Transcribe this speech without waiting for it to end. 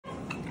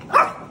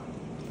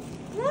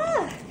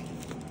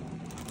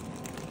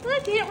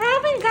Look, Aunt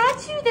Robin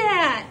got you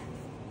that.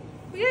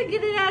 We gotta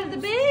get it out of the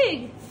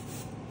bag.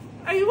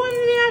 Are you wanting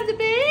it out of the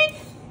bag?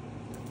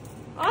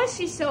 Oh,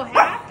 she's so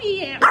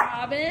happy, Aunt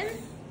Robin.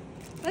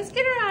 Let's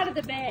get her out of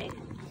the bag.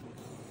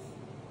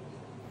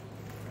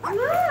 Look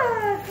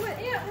what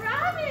Aunt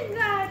Robin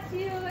got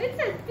you.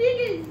 It's as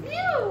big as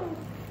you.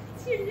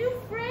 It's your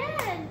new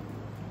friend.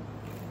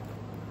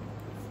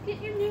 Let's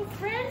get your new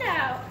friend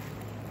out.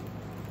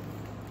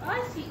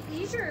 Oh, she's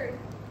eager.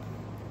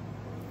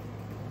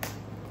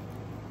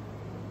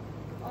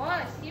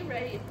 Oh, she's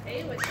ready to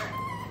play with her.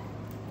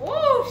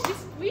 Oh, she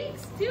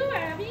squeaks too,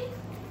 Abby.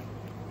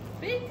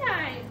 Big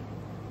time.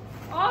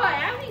 Oh,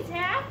 Abby's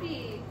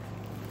happy.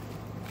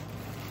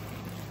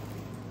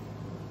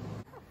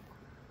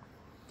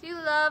 Do you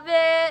love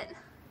it?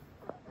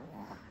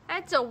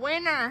 That's a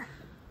winner.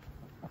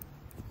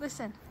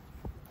 Listen.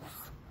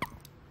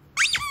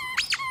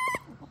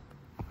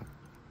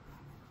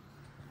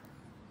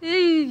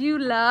 You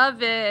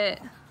love it.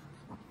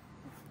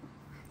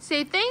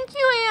 Say thank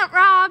you, Aunt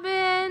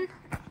Robin.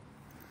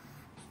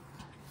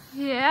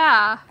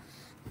 Yeah.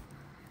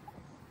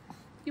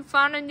 You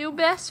found a new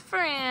best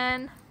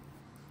friend.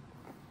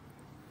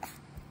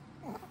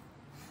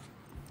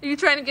 Are you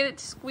trying to get it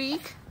to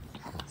squeak?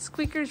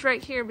 Squeaker's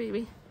right here,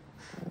 baby.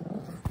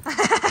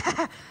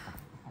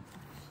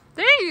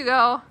 There you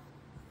go.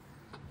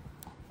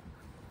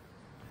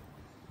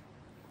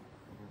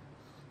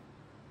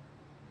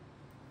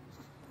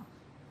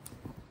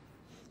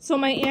 So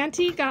my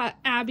auntie got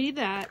Abby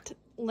that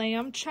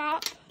lamb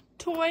chop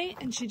toy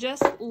and she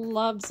just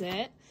loves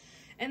it.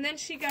 And then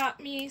she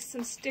got me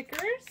some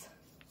stickers.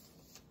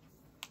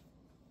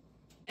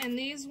 And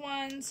these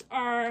ones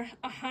are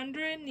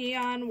 100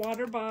 neon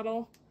water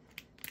bottle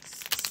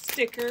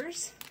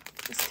stickers.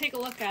 Let's take a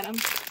look at them.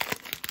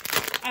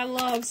 I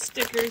love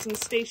stickers and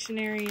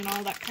stationery and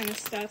all that kind of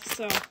stuff.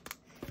 So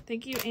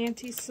thank you,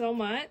 Auntie, so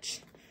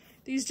much.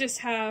 These just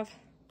have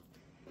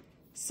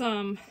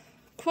some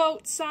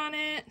quotes on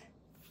it.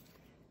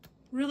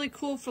 Really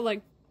cool for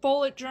like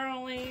bullet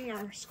journaling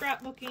or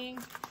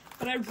scrapbooking.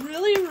 But I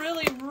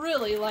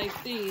really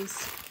like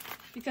these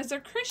because they're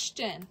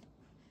Christian.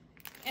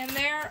 And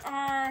there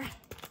are,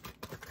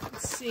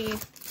 let's see,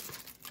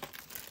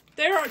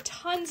 there are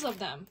tons of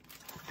them.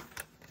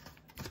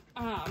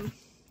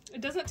 It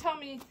doesn't tell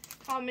me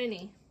how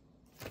many,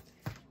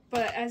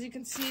 but as you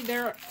can see,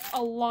 there are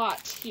a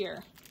lot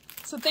here.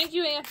 So thank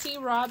you, Auntie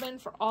Robin,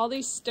 for all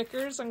these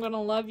stickers. I'm going to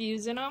love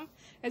using them.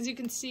 As you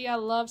can see, I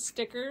love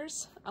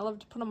stickers. I love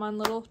to put them on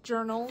little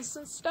journals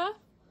and stuff.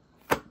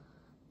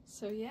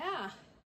 So yeah.